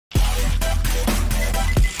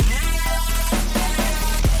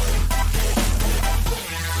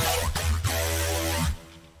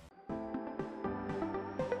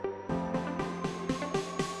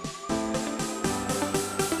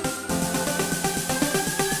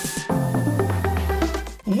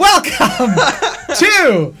Welcome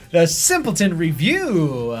to the Simpleton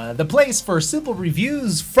Review, the place for simple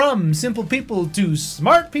reviews from simple people to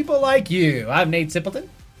smart people like you. I'm Nate Simpleton.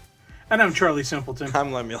 And I'm Charlie Simpleton.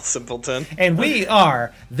 I'm Lemuel Simpleton. And we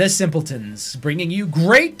are the Simpletons, bringing you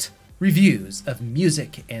great reviews of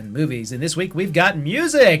music and movies. And this week we've got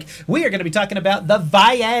music. We are going to be talking about the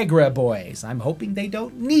Viagra Boys. I'm hoping they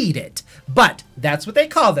don't need it, but that's what they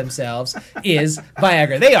call themselves, is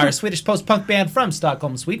Viagra. They are a Swedish post-punk band from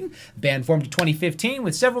Stockholm, Sweden. The band formed in 2015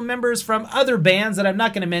 with several members from other bands that I'm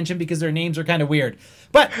not going to mention because their names are kind of weird.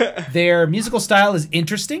 But their musical style is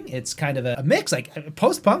interesting. It's kind of a mix. Like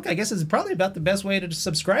post-punk, I guess, is probably about the best way to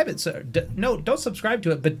subscribe it. So no, don't subscribe to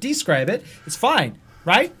it, but describe it. It's fine,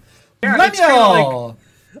 right? Yeah, Lemuel!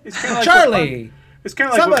 It's kind of like Charlie! It's kind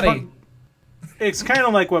of like Somebody! It's kind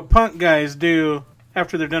of like what punk guys do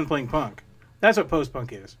after they're done playing punk. That's what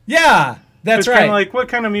post-punk is. Yeah, that's it's right. Kind of like, what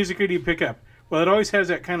kind of music do you pick up? Well, it always has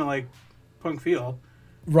that kind of like punk feel,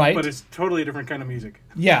 right? But it's totally a different kind of music.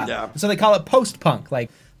 Yeah. So they call it post-punk, like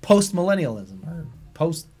post-millennialism or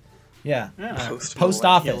post. Yeah.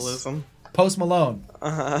 Post-office. Post Malone.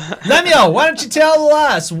 Lemuel, why don't you tell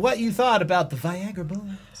us what you thought about the Viagra Boys?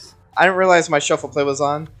 I didn't realize my shuffle play was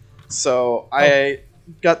on, so I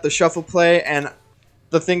got the shuffle play, and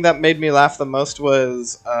the thing that made me laugh the most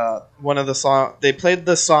was one of the song. They played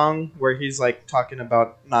the song where he's like talking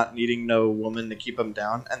about not needing no woman to keep him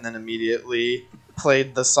down, and then immediately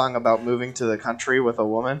played the song about moving to the country with a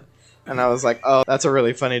woman. And I was like, oh, that's a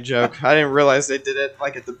really funny joke. I didn't realize they did it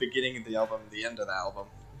like at the beginning of the album, the end of the album.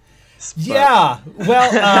 But. Yeah,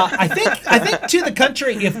 well, I think to the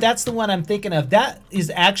country, if that's the one I'm thinking of, that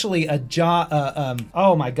is actually a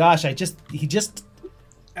oh my gosh, it's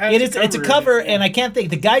a cover, and I can't think.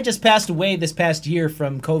 The guy just passed away this past year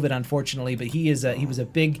from COVID, unfortunately, but he was a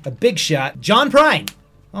big shot. John Prine.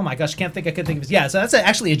 Oh my gosh, I couldn't think of his. Yeah, so that's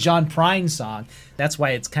actually a John Prine song. That's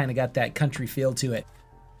why it's kind of got that country feel to it.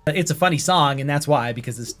 It's a funny song, and that's why,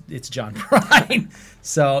 because it's John Prine.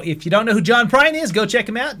 So if you don't know who John Prine is, go check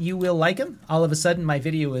him out. You will like him. All of a sudden, my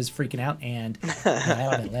video is freaking out, and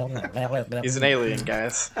he's an alien,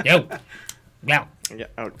 guys. Yo, Yeah.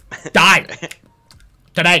 Oh. Die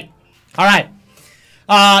today. All right.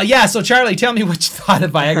 Yeah. So Charlie, tell me what you thought of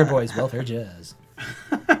Viagra Boys. Well, they're jazz.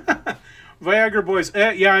 Viagra Boys.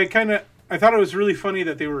 Yeah, I thought it was really funny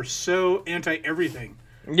that they were so anti everything.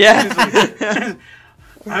 Yeah.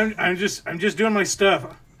 I'm just doing my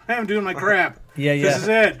stuff. I'm doing my crap. Yeah. This is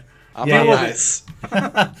it. I'm not nice.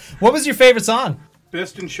 What was your favorite song?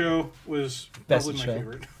 Best in Show was probably my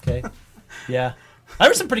favorite. Okay. Yeah. There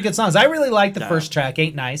were some pretty good songs. I really liked the first track,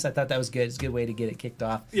 Ain't Nice. I thought that was good. It's a good way to get it kicked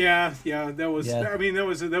off. Yeah, that was. Yeah. I mean, that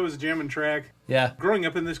was a jamming track. Yeah. Growing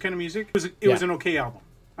up in this kind of music, it was an okay album.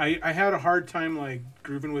 I had a hard time like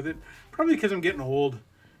grooving with it, probably because I'm getting old.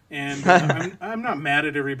 And I'm not mad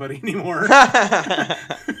at everybody anymore.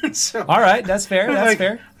 So, all right, that's fair. That's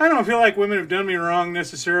fair. I don't feel like women have done me wrong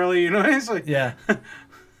necessarily. You know, it's like yeah.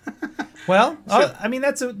 Well, I mean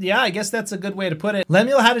I guess that's a good way to put it.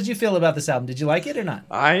 Lemuel, how did you feel about this album? Did you like it or not?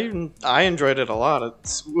 I enjoyed it a lot.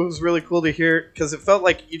 It was really cool to hear because it felt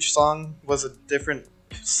like each song was a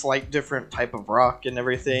slight different type of rock and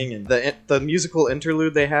everything, and the musical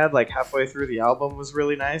interlude they had like halfway through the album was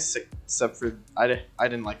really nice, except for I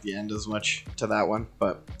didn't like the end as much to that one,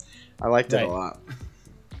 but I liked it a lot.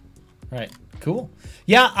 Right. Cool.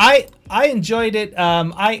 Yeah, I enjoyed it.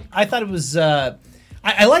 I thought it was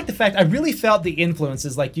I like the fact I really felt the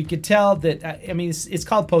influences. Like you could tell that I mean it's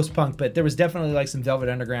called post-punk, but there was definitely like some Velvet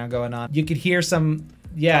Underground going on. You could hear some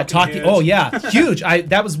Talking. Oh yeah, huge.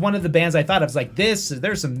 That was one of the bands I thought of. I was like,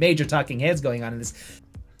 there's some major Talking Heads going on in this.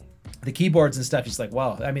 The keyboards and stuff. Just like,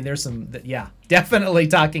 wow. I mean, there's some. Yeah, definitely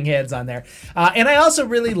Talking Heads on there. And I also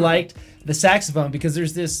really liked the saxophone because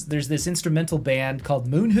there's this instrumental band called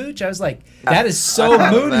Moon Hooch. I was like, that is so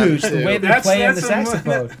Moon Hooch the way they're playing the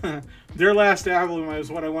saxophone. Their last album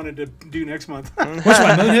was what I wanted to do next month. Which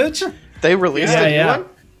one, Moon Hooch? They released a new one?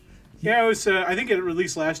 Yeah, it was. I think it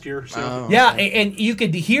released last year. So. Oh, yeah, and you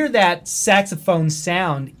could hear that saxophone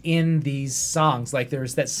sound in these songs. Like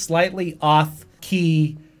there's that slightly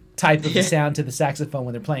off-key type of sound to the saxophone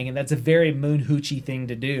when they're playing, and that's a very Moon Hoochie thing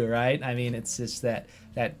to do, right? I mean, it's just that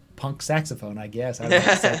punk saxophone, I guess. I don't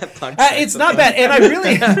know it's not bad, and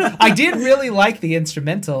I did really like the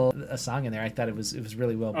instrumental song in there. I thought it was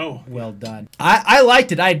really well done. I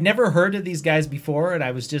liked it. I had never heard of these guys before, and I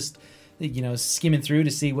was just skimming through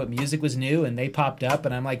to see what music was new, and they popped up,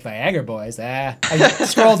 and I'm like, Viagra Boys. I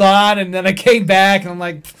scrolled on, and then I came back, and I'm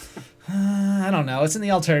like, I don't know. It's in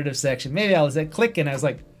the alternative section. Maybe I was clicking. I was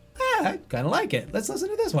like, I kind of like it. Let's listen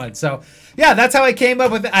to this one. So, yeah, that's how I came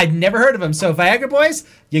up with it. I'd never heard of them. So, Viagra Boys,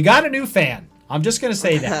 you got a new fan. I'm just going to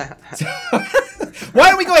say that. So, why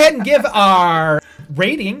don't we go ahead and give our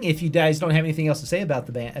rating if you guys don't have anything else to say about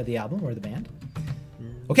the album or the band.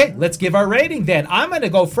 Okay, let's give our rating then. I'm going to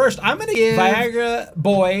go first. I'm going to give Viagra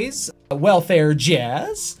Boys Welfare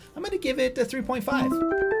Jazz. I'm going to give it a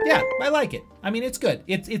 3.5. Yeah, I like it. I mean, it's good.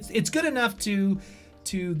 It's good enough to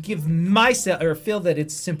give myself or feel that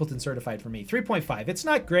it's Simpleton certified for me. 3.5. It's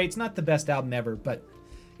not great. It's not the best album ever, but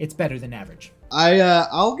it's better than average.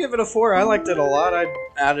 I'll give it a 4. I liked it a lot. I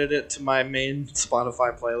added it to my main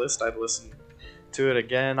Spotify playlist. I'd listen to it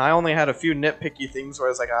again. I only had a few nitpicky things where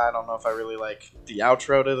I was like, I don't know if I really like the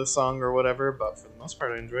outro to the song or whatever, but for the most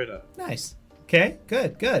part, I enjoyed it. Nice. Okay,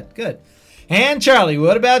 good. And Charlie,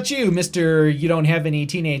 what about you, Mr. You don't have any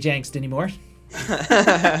teenage angst anymore?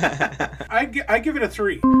 I give it a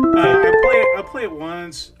 3. I play it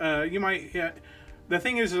once. You might. Yeah. The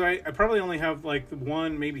thing is I probably only have like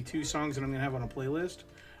 1, maybe 2 songs that I'm gonna have on a playlist.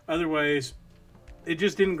 Otherwise, it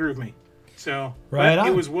just didn't groove me. So,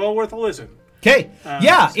 it was well worth a listen. Okay.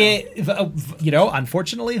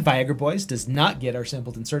 Unfortunately, Viagra Boys does not get our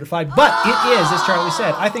Simpleton certified, but it is, as Charlie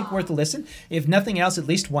said, I think worth a listen. If nothing else, at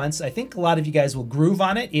least once. I think a lot of you guys will groove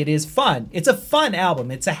on it. It is fun. It's a fun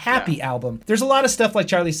album. It's a happy album. There's a lot of stuff, like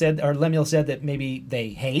Charlie said, or Lemuel said, that maybe they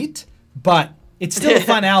hate, but it's still a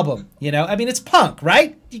fun album. I mean, it's punk,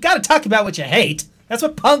 right? You got to talk about what you hate. That's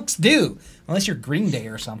what punks do. Unless you're Green Day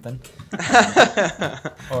or something.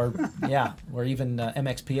 or even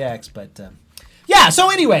MXPX, but... so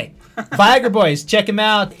anyway, Viagra Boys, check them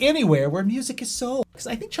out anywhere where music is sold. Because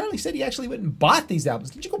I think Charlie said he actually went and bought these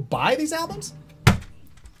albums. Did you go buy these albums?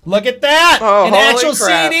 Look at that! An actual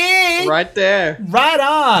crap. CD! Right there. Right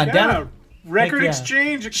on! Yeah, Record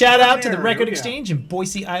Exchange. Shout out to the Record Exchange in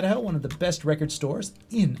Boise, Idaho, one of the best record stores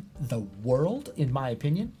in the world, in my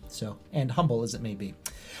opinion. So, and humble as it may be.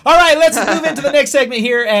 All right, let's move into the next segment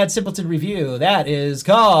here at Simpleton Review. That is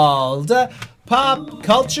called Pop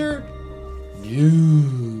Culture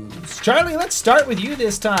News. Charlie, let's start with you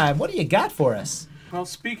this time. What do you got for us? Well,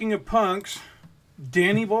 speaking of punks,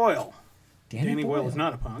 Danny Boyle. Danny Boyle is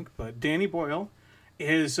not a punk, but Danny Boyle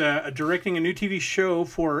is directing a new TV show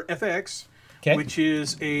for FX, which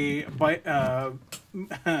is a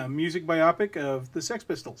music biopic of the Sex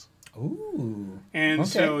Pistols. Ooh. And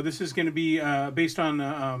so this is going to be based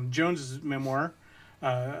on Jones's memoir,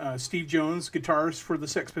 Steve Jones, Guitars for the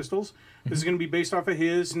Sex Pistols. This is going to be based off of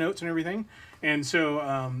his notes and everything. And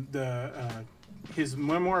so his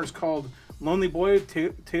memoir is called Lonely Boy,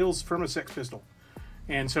 Tales from a Sex Pistol.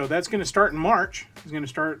 And so that's going to start in March. It's going to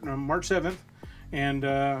start on March 7th. And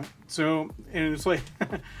it's like,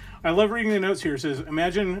 I love reading the notes here. It says,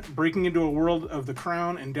 imagine breaking into a world of The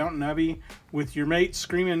Crown and Downton Abbey with your mate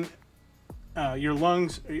screaming your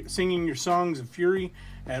lungs, singing your songs of fury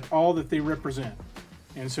at all that they represent.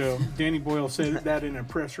 And so Danny Boyle said that in a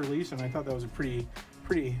press release, and I thought that was a pretty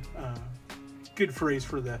good phrase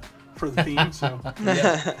for the theme. So,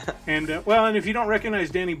 and and if you don't recognize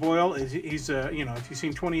Danny Boyle, he's if you've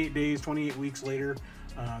seen 28 Days, 28 Weeks Later,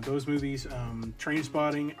 those movies,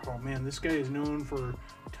 Trainspotting. Oh man, this guy is known for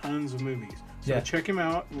tons of movies. So check him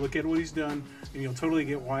out, look at what he's done, and you'll totally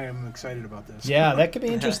get why I'm excited about this. Yeah, that could be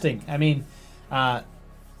interesting. I mean, the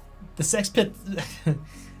Sex Pit.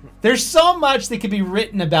 There's so much that could be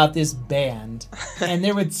written about this band, and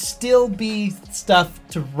there would still be stuff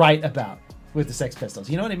to write about with the Sex Pistols.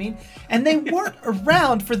 You know what I mean? And they weren't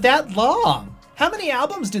around for that long. How many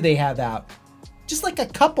albums do they have out? Just like a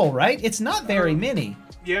couple, right? It's not very many.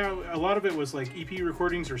 Yeah, a lot of it was like EP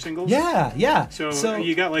recordings or singles. Yeah. So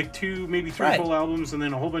you got like 2, maybe 3 full albums, and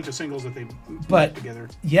then a whole bunch of singles that they put together.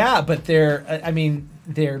 Yeah, but their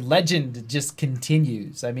legend just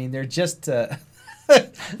continues. I mean, they're just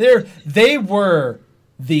they were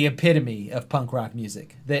the epitome of punk rock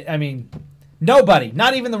music. Nobody,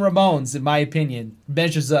 not even the Ramones, in my opinion,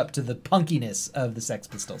 measures up to the punkiness of the Sex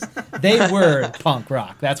Pistols. They were punk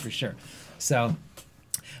rock, that's for sure. So,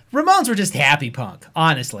 Ramones were just happy punk,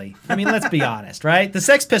 honestly. I mean, let's be honest, right? The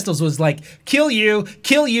Sex Pistols was like, kill you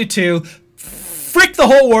too, frick the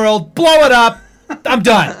whole world, blow it up, I'm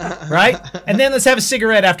done, right? And then let's have a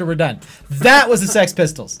cigarette after we're done. That was the Sex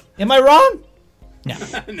Pistols. Am I wrong? No.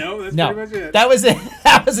 No, that's pretty much it. That was it.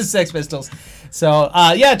 That was the Sex Pistols. So,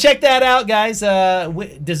 check that out, guys.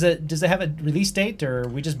 Does it have a release date, or are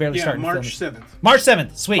we just barely starting? March 7th. March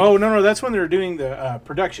 7th. Sweet. Oh, no, that's when they're doing the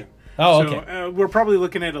production. Oh, okay. So, we're probably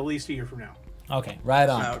looking at least a year from now. Okay, right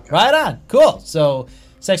on. Okay. Right on. Cool. So,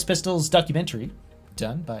 Sex Pistols documentary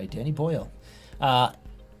done by Danny Boyle.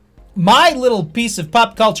 my little piece of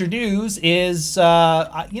pop culture news is,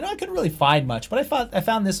 I couldn't really find much, but I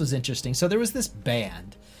found this was interesting. So there was this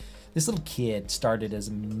band. This little kid started as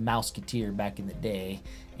a Mouseketeer back in the day,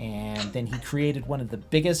 and then he created one of the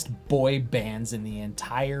biggest boy bands in the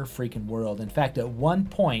entire freaking world. In fact, at one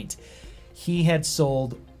point, he had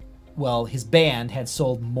sold, his band had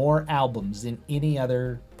sold more albums than any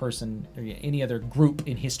other person or any other group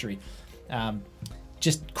in history.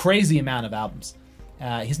 Just crazy amount of albums.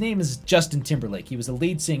 His name is Justin Timberlake. He was the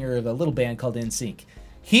lead singer of a little band called NSYNC.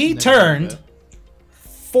 He turned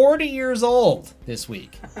 40 years old this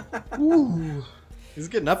week. Ooh, he's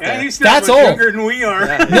getting up there. He's That's much old. younger than we are.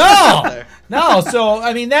 Yeah. No. So,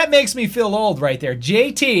 I mean, that makes me feel old right there.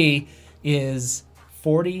 JT is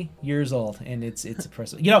 40 years old, and it's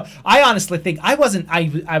impressive. I honestly think I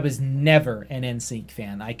was never an NSYNC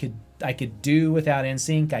fan. I could do without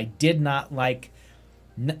NSYNC. I did not like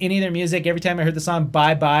any of their music. Every time I heard the song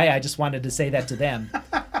Bye Bye, I just wanted to say that to them.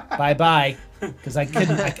 Bye bye, because I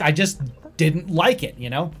couldn't. I just didn't like it.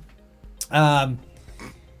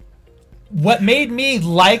 What made me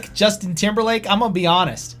like Justin Timberlake, I'm gonna be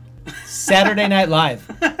honest, Saturday Night Live.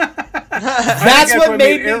 That's what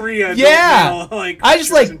made me. Yeah, I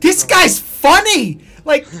just like this guy's funny.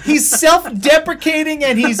 Like, he's self-deprecating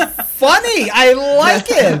and he's funny. I like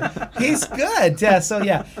him. He's good. Yeah. So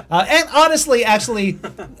yeah. And honestly, actually,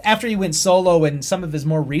 after he went solo and some of his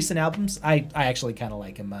more recent albums, I actually kind of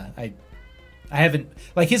like him. I haven't,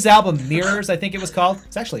 like, his album Mirrors, I think it was called.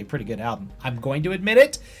 It's actually a pretty good album. I'm going to admit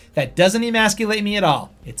it. That doesn't emasculate me at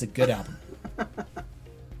all. It's a good album.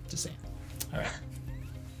 Just saying. All right.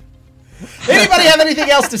 Anybody have anything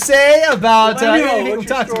else to say about anything we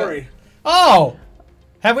talked about? Oh,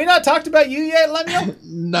 have we not talked about you yet, Lemuel?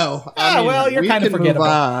 No. You're kind of forgettable.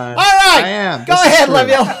 All right. I am. Go ahead,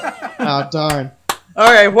 Lemuel. Oh, darn.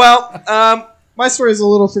 All right. Well, my story is a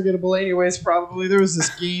little forgettable anyways, probably. There was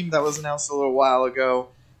this game that was announced a little while ago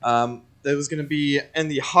that was going to be in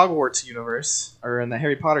the Hogwarts universe, or in the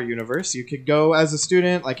Harry Potter universe. You could go as a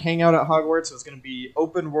student, like, hang out at Hogwarts. It was going to be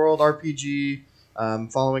open world RPG,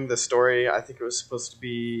 following the story. I think it was supposed to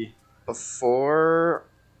be before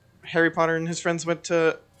Harry Potter and his friends went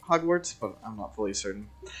to Hogwarts, but I'm not fully certain.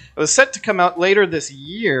 It was set to come out later this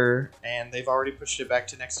year, and they've already pushed it back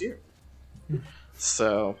to next year.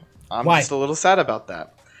 So I'm just a little sad about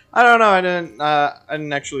that. I don't know. I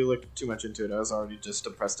didn't actually look too much into it. I was already just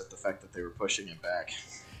impressed at the fact that they were pushing it back.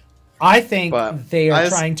 I think they are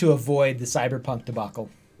trying to avoid the Cyberpunk debacle.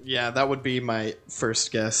 Yeah, that would be my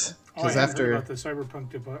first guess. Because after about the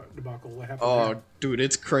Cyberpunk debacle, what happened? Oh, dude,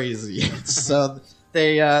 it's crazy. So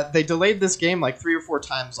they delayed this game like 3 or 4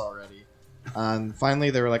 times already. And finally,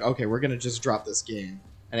 they were like, okay, we're gonna just drop this game.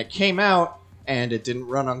 And it came out, and it didn't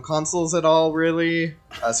run on consoles at all, really.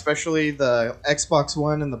 Especially the Xbox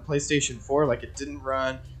One and the PlayStation 4. Like, it didn't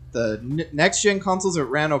run. The next-gen consoles, it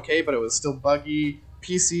ran okay, but it was still buggy.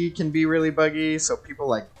 PC can be really buggy, so people,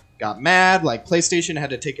 like, got mad. Like, PlayStation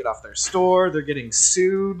had to take it off their store. They're getting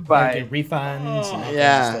sued by refunds.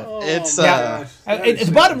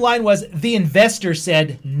 The bottom line was the investor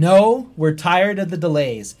said, no, we're tired of the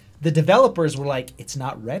delays. The developers were like, it's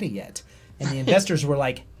not ready yet. And the investors were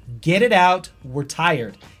like, get it out, we're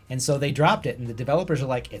tired. And so they dropped it, and the developers are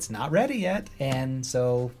like, it's not ready yet. And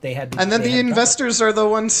so they had to. And then the investors are the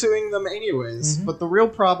ones suing them anyways. Mm-hmm. But the real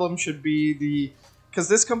problem should be because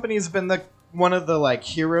this company has been one of the, like,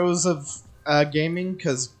 heroes of gaming,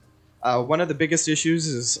 because one of the biggest issues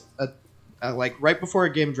is like, right before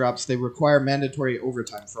a game drops, they require mandatory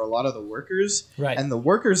overtime for a lot of the workers, right? And the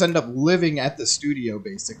workers end up living at the studio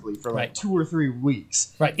basically for like 2 or 3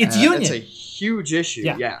 weeks, right? It's union. It's a huge issue.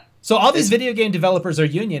 Yeah. So all these video game developers are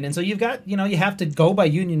union, and so you've got, you have to go by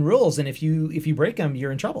union rules, and if you break them,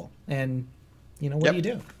 you're in trouble. And what do you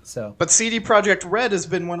do? So, but CD Projekt Red has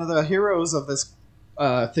been one of the heroes of this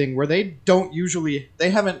thing, where they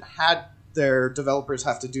haven't had their developers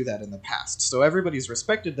have to do that in the past. So everybody's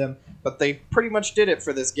respected them, but they pretty much did it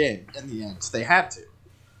for this game in the end. They had to.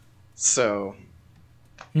 So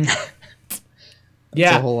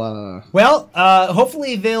yeah. Well,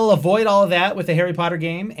 hopefully they'll avoid all of that with the Harry Potter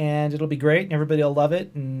game, and it'll be great, and everybody will love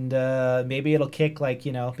it, and maybe it'll kick, like,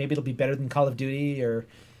 maybe it'll be better than Call of Duty or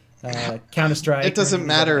Counter-Strike. It doesn't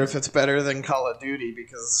matter if it's better than Call of Duty,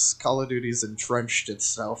 because Call of Duty's entrenched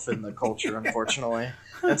itself in the culture, unfortunately.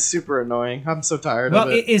 It's super annoying. I'm so tired of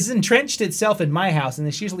it. Well, it's entrenched itself in my house, and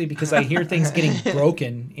it's usually because I hear things getting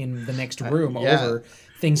broken in the next room over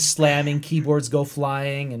things slamming, keyboards go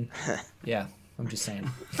flying, and yeah, I'm just saying.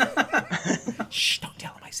 Shh, don't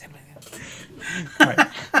tell him I said anything. All right.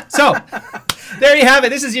 So, there you have it.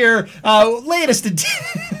 This is your latest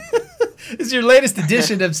is your latest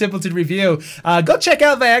edition of Simpleton Review. Go check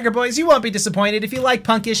out Viagra Boys. You won't be disappointed. If you like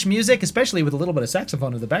punkish music, especially with a little bit of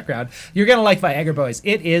saxophone in the background, you're going to like Viagra Boys.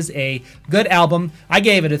 It is a good album. I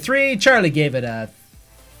gave it a 3. Charlie gave it a...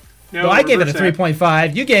 No, I gave it a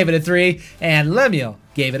 3.5. You gave it a 3. And Lemuel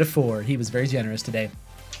gave it a 4. He was very generous today.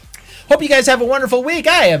 Hope you guys have a wonderful week.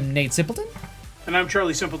 I am Nate Simpleton. And I'm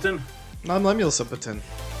Charlie Simpleton. I'm Lemuel Simpleton.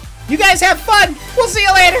 You guys have fun. We'll see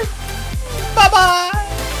you later. Bye-bye.